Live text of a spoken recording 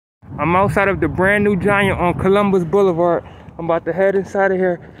I'm outside of the brand new Giant on Columbus Boulevard. I'm about to head inside of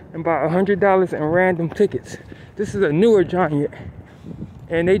here and buy $100 in random tickets. This is a newer Giant,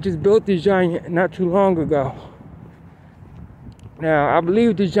 and they just built this Giant not too long ago. Now, I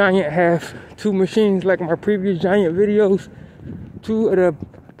believe this Giant has 2 machines like my previous Giant videos. 2 of the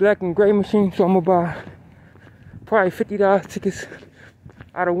black and gray machines, so I'm gonna buy probably $50 tickets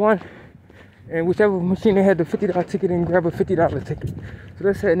out of one. And whichever machine they had the $50 ticket in, grab a $50 ticket. So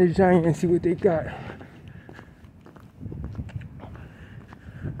let's head in this Giant and see what they got.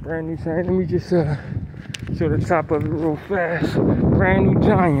 Brand new Giant. Let me just show the top of it real fast. Brand new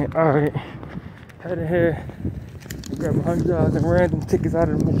Giant. Alright. Head ahead. Grab $100 in random tickets out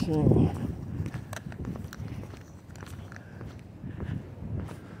of the machine.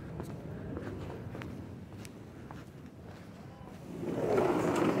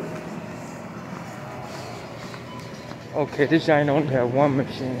 Okay, this Giant only have 1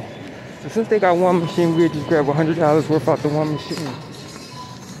 machine. So since they got 1 machine, we'll just grab $100 worth out the 1 machine.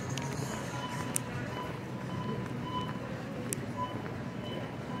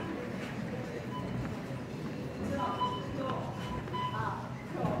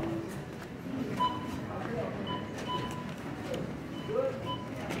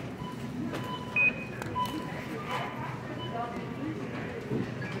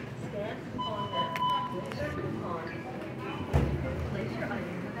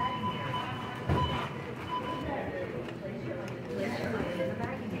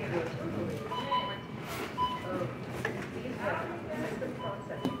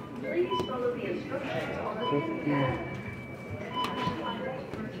 Please follow the instructions on the blvd.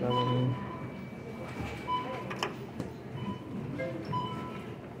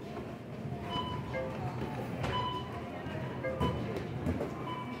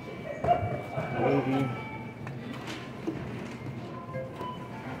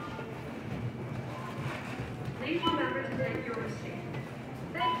 Please remember to take your receipt.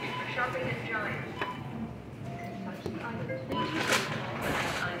 Thank you for shopping at Giant. Touch the item. Please remember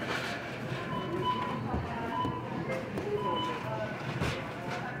that item.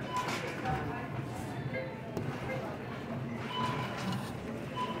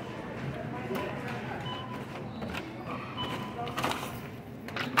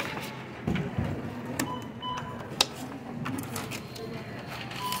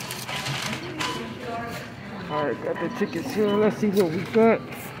 Alright, got the tickets here. Let's see what we got.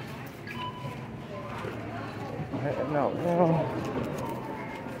 Heading out now.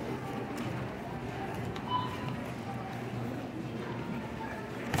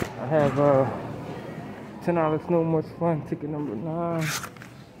 I have $10 No Much Fun, ticket number 9.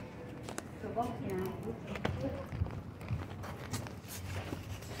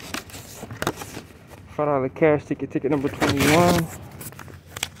 $5 cash ticket, ticket number 21.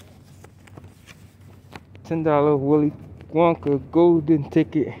 $10 Willy Wonka golden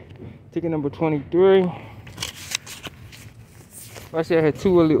ticket, ticket number 23. Actually, I had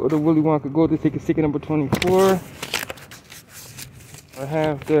 2 of the Willy Wonka golden tickets, ticket number 24. I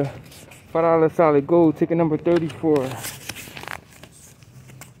have the $5 solid gold, ticket number 34.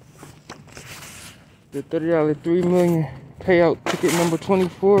 The $30 $3 million payout, ticket number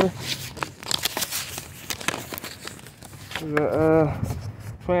 24. The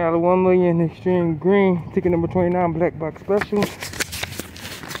 $20 $1 million extreme green, ticket number 29, black box special.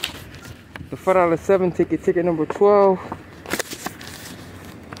 The $5 7 ticket, ticket number 12.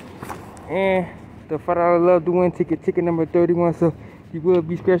 And the $5 love to win ticket, ticket number 31. So you will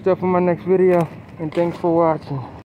be scratched up for my next video. And thanks for watching.